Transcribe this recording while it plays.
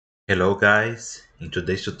Hello guys, in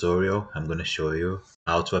today's tutorial I'm going to show you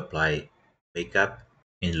how to apply makeup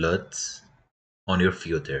in LUT on your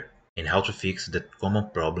filter and how to fix that common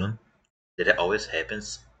problem that always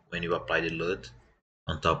happens when you apply the LUT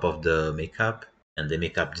on top of the makeup and the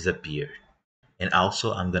makeup disappears. And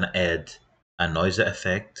also I'm going to add a noise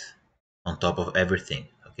effect on top of everything,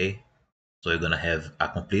 okay? So you're going to have a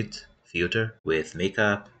complete filter with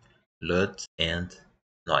makeup, LUT and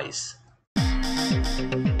noise.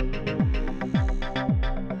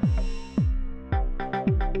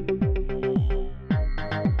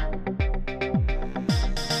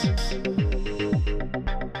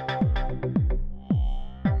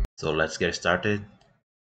 So let's get started.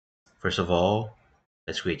 First of all,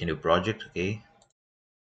 let's create a new project, okay?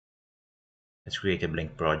 Let's create a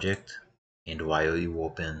blank project. And while you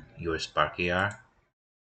open your Spark AR,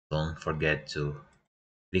 don't forget to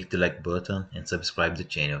click the like button and subscribe to the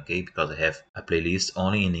channel, okay? Because I have a playlist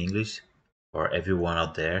only in English for everyone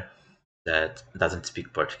out there that doesn't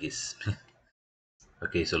speak Portuguese.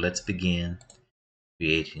 Okay, so let's begin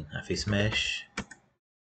creating a face mesh.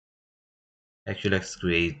 Actually, let's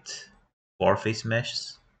create 4 face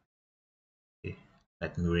meshes. Okay.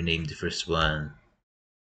 Let me rename the first one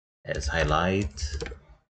as highlight.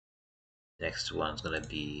 Next one's gonna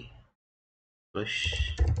be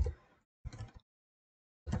blush,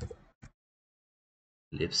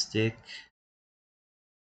 lipstick,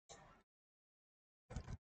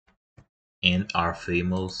 and our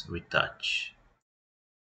famous retouch.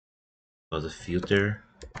 Because a filter,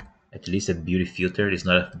 at least a beauty filter, is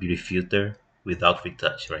not a beauty filter without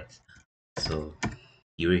retouch, right? So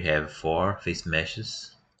here we have 4 face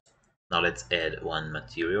meshes. Now let's add one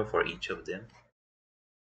material for each of them.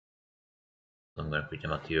 So I'm gonna create a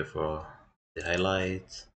material for the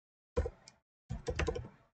highlight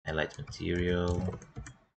material,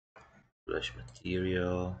 blush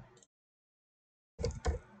material,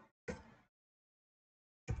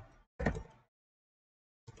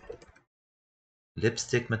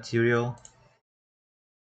 lipstick material.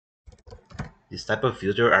 This type of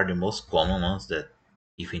filter are the most common ones that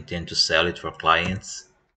if you intend to sell it for clients,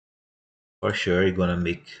 for sure you're gonna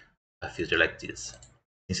make a filter like this.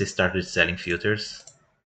 Since I started selling filters,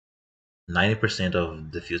 90%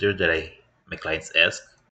 of the filter that my clients ask,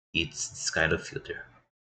 it's this kind of filter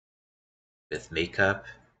with makeup,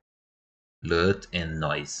 LUT, and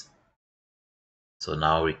noise. So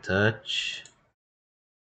now retouch.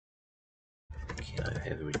 Okay, now I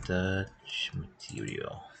have retouch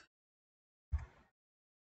material.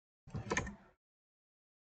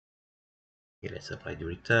 Okay, let's apply the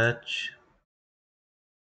retouch.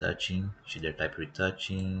 Shader type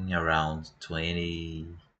retouching around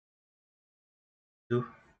 22.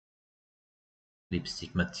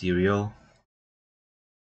 Lipstick material.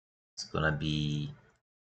 It's gonna be,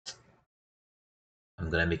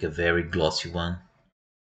 I'm gonna make a very glossy one.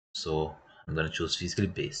 So I'm gonna choose physically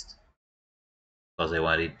based because I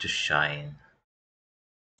want it to shine.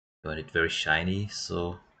 I want it very shiny,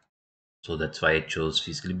 so that's why I chose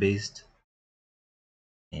physically based.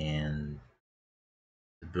 And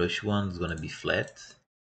the blush one is gonna be flat,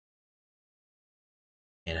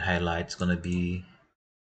 and highlight's gonna be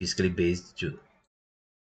physically based too.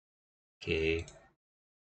 Okay,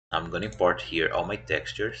 I'm gonna import here all my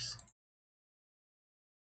textures.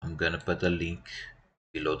 I'm gonna put a link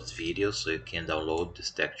below this video so you can download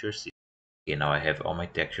these textures. Okay, now I have all my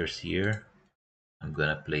textures here. I'm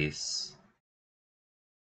gonna place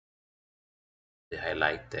the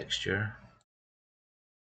highlight texture,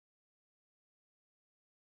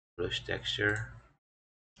 blush texture,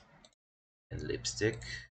 and lipstick.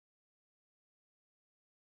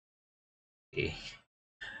 Okay,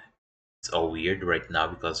 it's all weird right now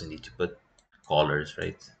because we need to put colors,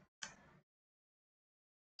 right?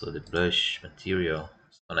 So the blush material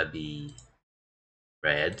is gonna be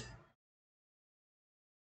red,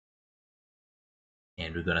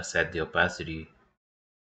 and we're gonna set the opacity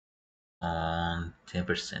on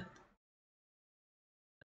 10%. It's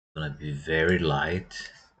gonna be very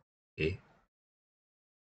light. Okay,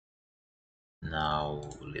 now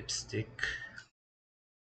lipstick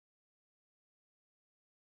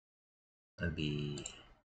gonna be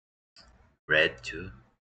red too,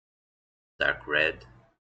 dark red.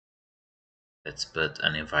 Let's put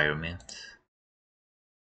an environment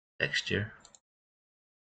texture,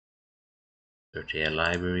 30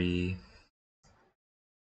 library.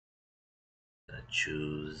 Gonna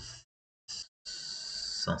choose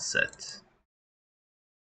sunset.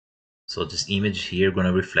 So this image here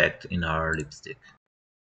gonna reflect in our lipstick.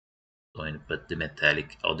 So I'm gonna put the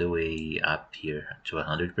metallic all the way up here to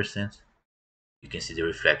 100%. You can see the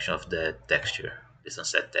reflection of the texture. the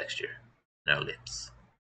sunset texture in our lips.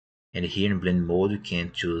 And here in blend mode, you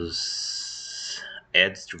can choose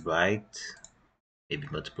add to bright, maybe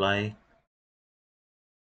multiply.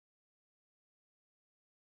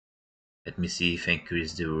 Let me see if I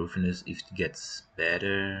increase the roughness, if it gets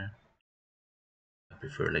better. I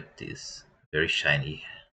prefer like this, very shiny.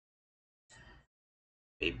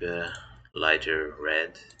 Maybe a lighter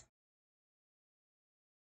red.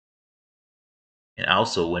 And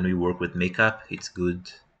also when we work with makeup, it's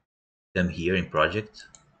good come here in project,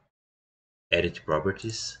 edit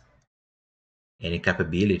properties, and in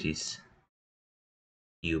capabilities,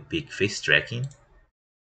 you pick face tracking,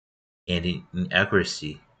 and in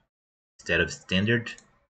accuracy, instead of standard,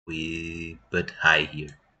 we put high here,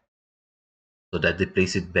 so that they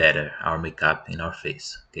place it better, our makeup in our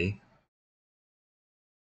face, okay?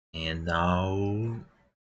 And now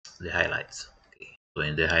the highlights. Okay, so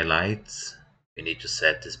in the highlights, we need to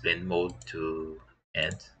set this blend mode to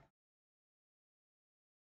add,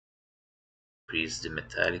 increase the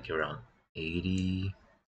metallic around 80,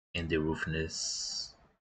 and the roughness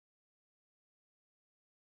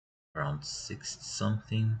around 60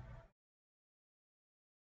 something.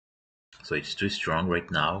 So it's too strong right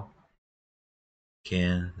now.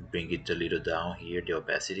 Can bring it a little down here, the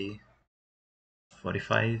opacity,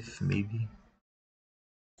 45 maybe.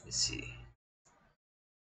 Let's see.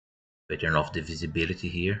 If I turn off the visibility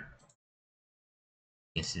here,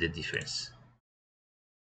 you can see the difference.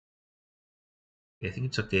 I think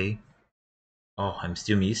it's okay. Oh, I'm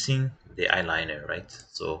still missing the eyeliner, right?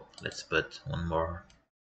 So let's put one more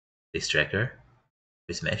face tracker,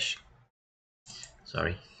 face mesh.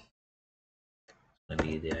 Sorry.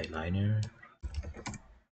 Maybe the eyeliner,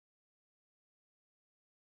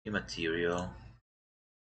 the material,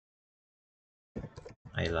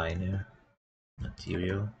 eyeliner,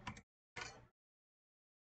 material.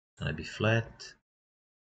 Gonna be flat,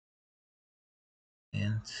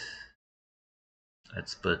 and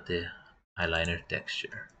let's put the eyeliner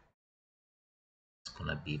texture. It's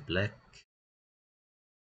gonna be black.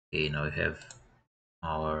 Okay, now we have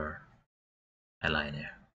our eyeliner.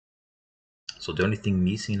 So the only thing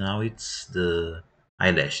missing now it's the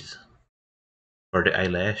eyelashes. For the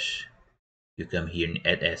eyelash, you come here and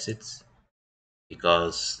add assets,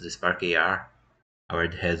 because the Spark AR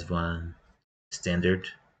already has one standard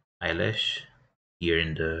eyelash here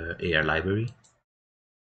in the AR library.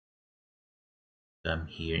 Come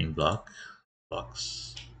here in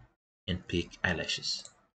blocks, and pick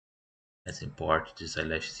eyelashes. Let's import these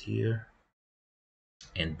eyelashes here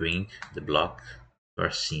and bring the block to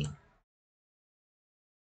our scene.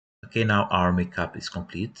 Okay, now our makeup is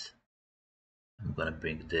complete. I'm gonna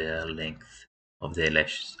bring the length of the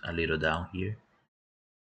eyelashes a little down here.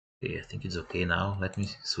 Okay, I think it's okay now. Let me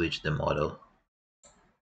switch the model.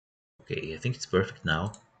 Okay, I think it's perfect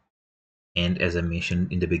now. And as I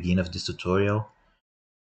mentioned in the beginning of this tutorial,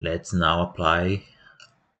 let's now apply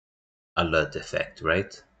a LUT effect,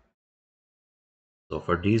 right? So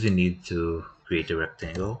for this, we need to create a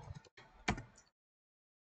rectangle.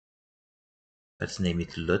 Let's name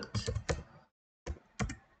it LUT.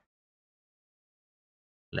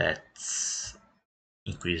 Let's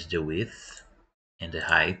increase the width and the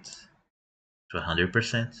height to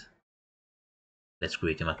 100%. Let's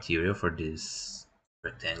create a material for this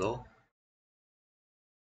rectangle.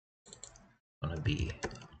 It's gonna be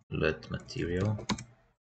LUT material.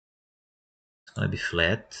 It's gonna be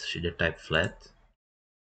flat, shader type flat.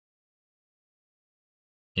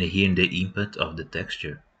 And here in the input of the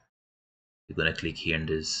texture, you're gonna click here in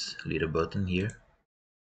this little button here.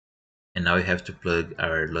 And now we have to plug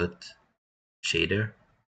our LUT shader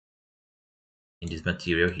in this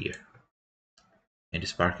material here. And the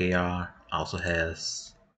Spark AR also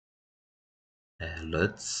has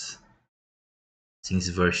LUTs since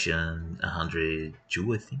version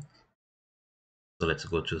 102, I think. So let's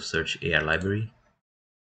go to search AR library.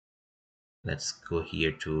 Let's go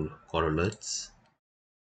here to color LUTs.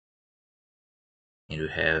 And we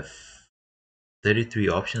have 33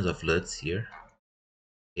 options of LUTs here.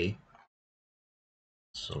 Okay.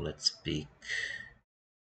 So let's pick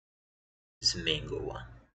this mango one.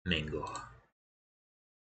 Mango.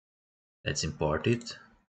 Let's import it.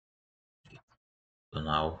 So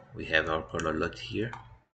now we have our color LUT here.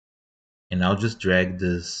 And I'll just drag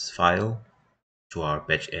this file to our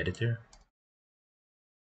patch editor.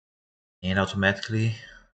 And automatically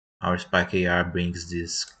our Spike AR brings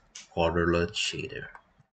this color LUT shader.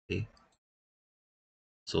 Okay.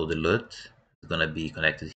 So the LUT is gonna be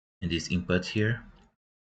connected in this input here.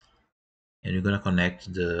 And we're gonna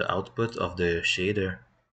connect the output of the shader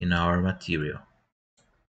in our material.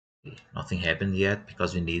 Okay. Nothing happened yet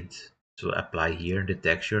because we need to apply here the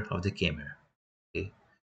texture of the camera. Okay,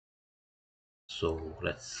 so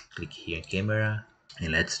let's click here in camera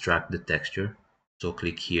and let's track the texture. So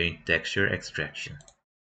click here in texture extraction.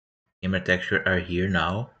 Camera texture are here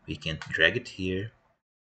now. We can drag it here,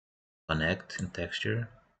 connect in texture.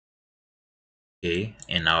 Okay,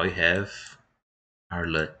 and now we have our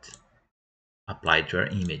LUT applied to our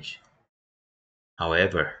image.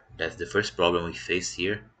 However, that's the first problem we face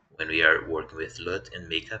here when we are working with LUT and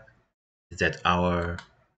MakeUp, is that our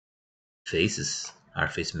faces, our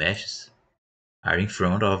face meshes, are in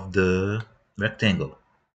front of the rectangle.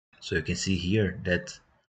 So you can see here that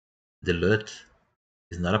the LUT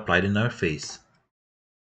is not applied in our face.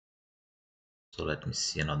 So let me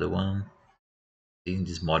see another one in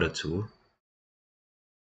this model tool.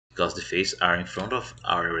 Because the face are in front of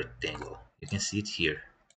our rectangle. You can see it here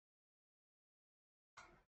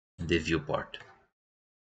in the viewport.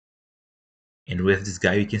 And with this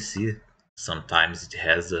guy you can see sometimes it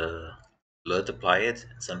has a LUT applied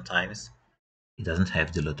and sometimes it doesn't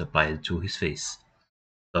have the LUT applied to his face.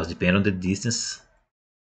 Because depend on the distance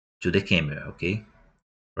to the camera, okay?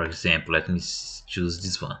 For example, let me choose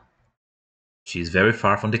this one. She is very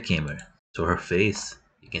far from the camera, so her face,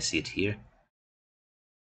 you can see it here,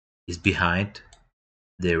 is behind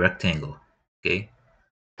the rectangle, okay?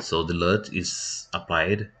 So the LUT is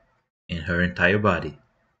applied in her entire body,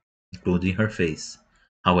 including her face.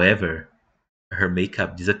 However, her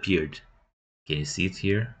makeup disappeared. Can you see it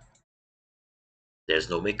here? There's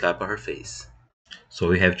no makeup on her face. So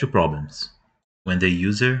we have two problems. When the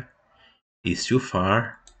user is too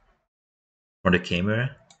far from the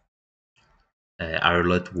camera, our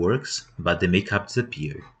LUT works, but the makeup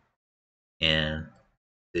disappeared. And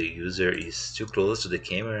the user is too close to the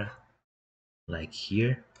camera, like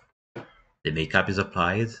here, the makeup is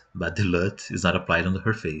applied, but the LUT is not applied on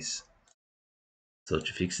her face. So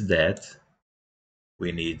to fix that,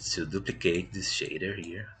 we need to duplicate this shader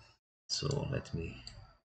here. So let me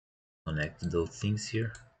connect those things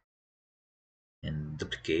here and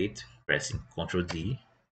duplicate, pressing Ctrl D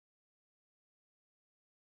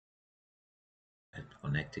and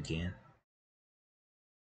connect again.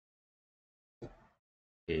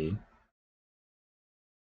 Okay.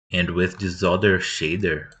 And with this other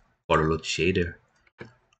shader, color LUT shader,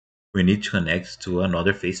 we need to connect to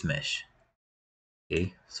another face mesh.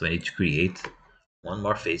 Okay, so I need to create one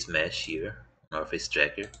more face mesh here on our face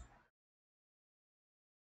tracker.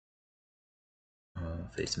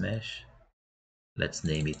 Face mesh. Let's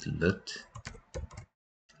name it LUT.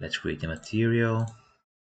 Let's create a material.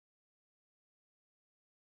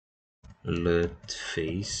 LUT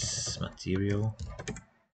face material.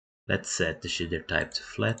 Let's set the shader type to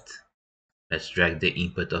flat. Let's drag the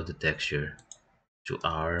input of the texture to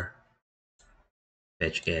our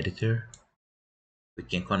patch editor. We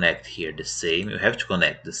can connect here the same. You have to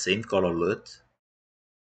connect the same color LUT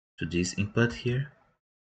to this input here.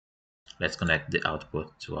 Let's connect the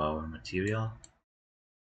output to our material.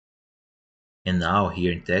 And now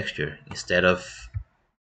here in texture, instead of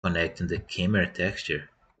connecting the camera texture,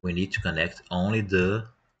 we need to connect only the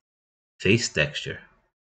face texture.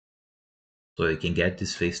 So you can get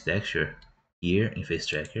this face texture here in face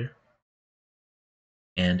tracker,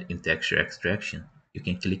 and in texture extraction you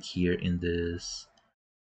can click here in this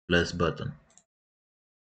plus button.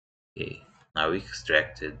 Okay, now we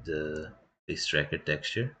extracted the face tracker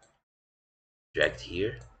texture, dragged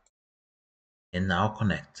here, and now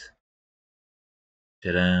connect.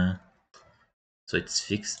 Ta-da! So it's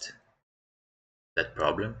fixed that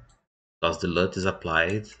problem because the LUT is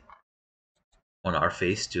applied on our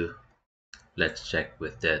face too. Let's check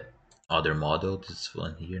with that other model, this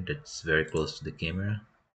one here that's very close to the camera.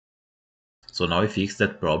 So now we fixed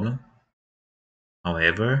that problem.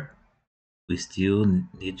 However, we still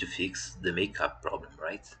need to fix the makeup problem,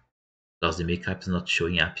 right? Because the makeup is not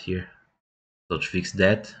showing up here. So to fix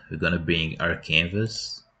that, we're gonna bring our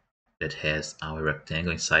canvas that has our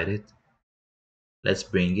rectangle inside it. Let's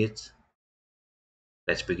bring it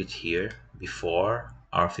here before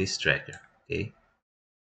our face tracker, okay?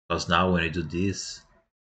 Because now when we do this,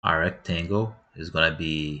 our rectangle is gonna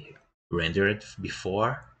be rendered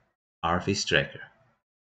before our face tracker.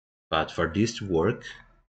 But for this to work,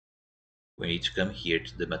 we need to come here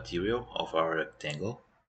to the material of our rectangle,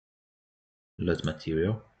 LUT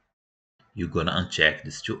material. You're gonna uncheck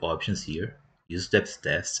these two options here, use depth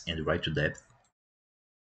test and write to depth.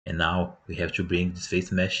 And now we have to bring this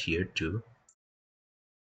face mesh here too.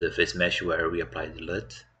 The face mesh where we applied the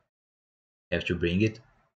LUT. We have to bring it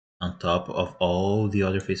on top of all the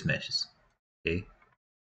other face meshes. Okay.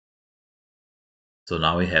 So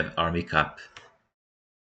now we have our makeup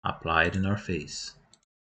applied in our face.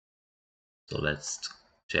 So let's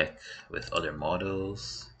check with other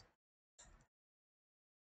models.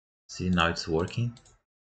 See, now it's working.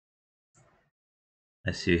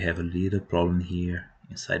 I see we have a little problem here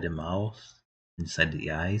inside the mouth, inside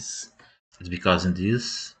the eyes. It's because in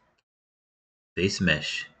this face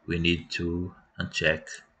mesh we need to uncheck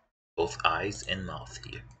both eyes and mouth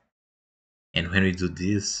here. And when we do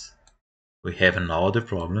this, we have another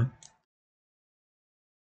problem.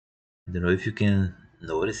 I don't know if you can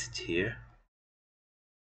notice it here,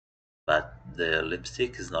 but the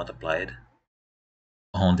lipstick is not applied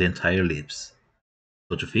on the entire lips.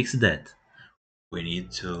 So to fix that, we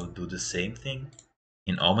need to do the same thing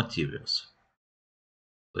in all materials.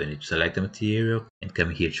 So we need to select the material and come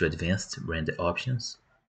here to advanced render options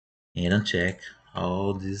and uncheck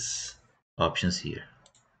all these options here,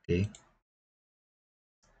 okay?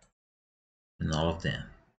 And all of them,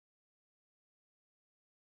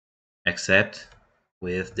 except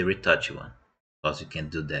with the retouch one, because you can't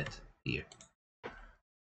do that here.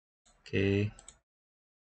 Okay,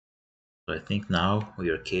 so I think now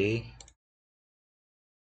we're okay.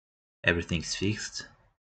 Everything's fixed.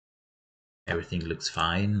 Everything looks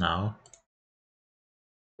fine now.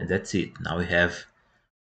 And that's it. Now we have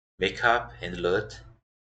MakeUp and LUT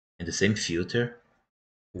in the same filter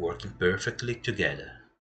working perfectly together.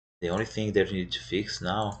 The only thing that we need to fix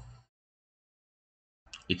now,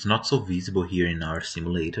 it's not so visible here in our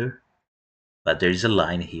simulator, but there is a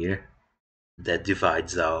line here that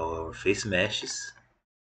divides our face meshes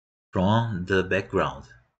from the background.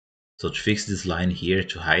 So to fix this line here,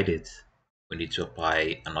 to hide it, we need to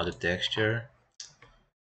apply another texture.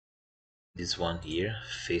 This one here,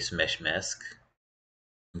 face mesh mask.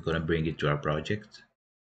 I'm gonna bring it to our project.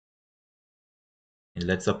 And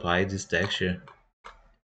let's apply this texture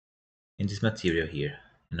in this material here,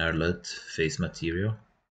 in our LUT face material.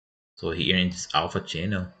 So here in this alpha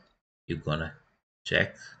channel, you're gonna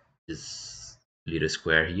check this little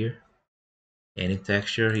square here. And in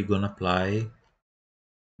texture, you're gonna apply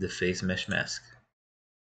the face mesh mask.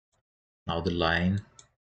 Now the line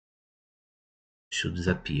should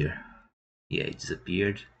disappear. Yeah, it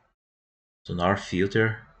disappeared. So now our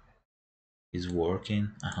filter is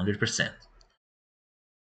working 100%.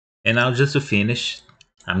 And now just to finish,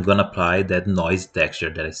 I'm gonna apply that noise texture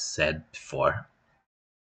that I said before.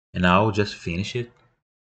 And now just finish it.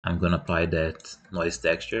 I'm gonna apply that noise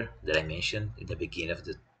texture that I mentioned in the beginning of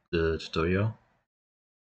the tutorial.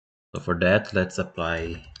 So for that, let's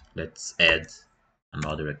add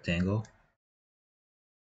another rectangle.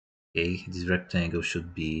 Okay, this rectangle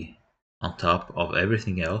should be on top of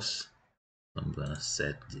everything else. I'm gonna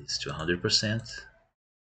set this to 100%.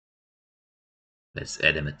 Let's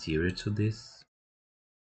add a material to this.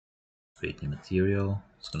 Create a material.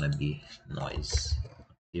 It's gonna be noise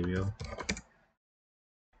material.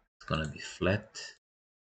 It's gonna be flat.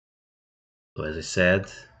 So as I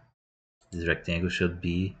said, this rectangle should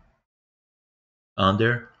be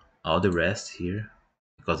under all the rest here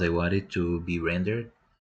because I want it to be rendered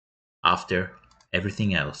after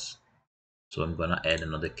everything else. So I'm gonna add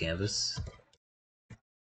another canvas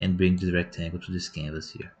and bring the rectangle to this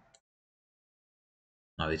canvas here.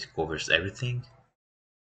 Now it covers everything.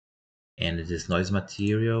 And this noise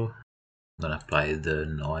material, I'm gonna apply the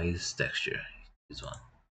noise texture, this one.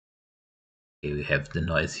 Okay, we have the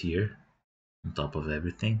noise here on top of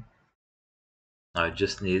everything. Now I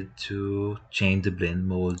just need to change the blend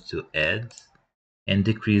mode to add and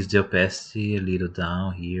decrease the opacity a little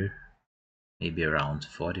down here, maybe around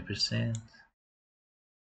 40%.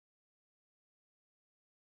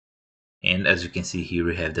 And as you can see here,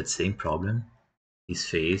 we have that same problem. His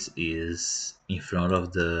face is in front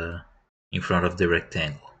of the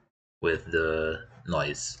rectangle with the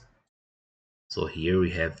noise. So here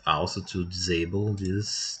we have also to disable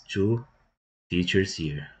these two features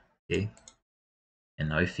here. Okay, and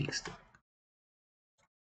now I fixed it.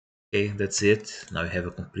 Okay, that's it. Now we have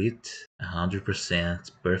a complete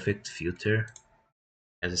 100% perfect filter.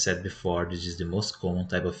 As I said before, this is the most common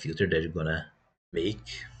type of filter that you're gonna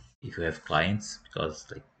make if you have clients, because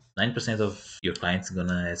like 9% of your clients are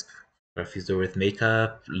gonna ask for a filter with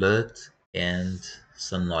MakeUp, LUT, and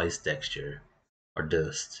some noise texture or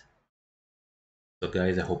dust. So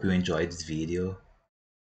guys, I hope you enjoyed this video.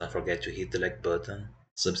 Don't forget to hit the like button,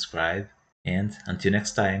 subscribe, and until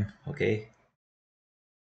next time, okay?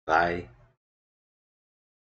 Bye.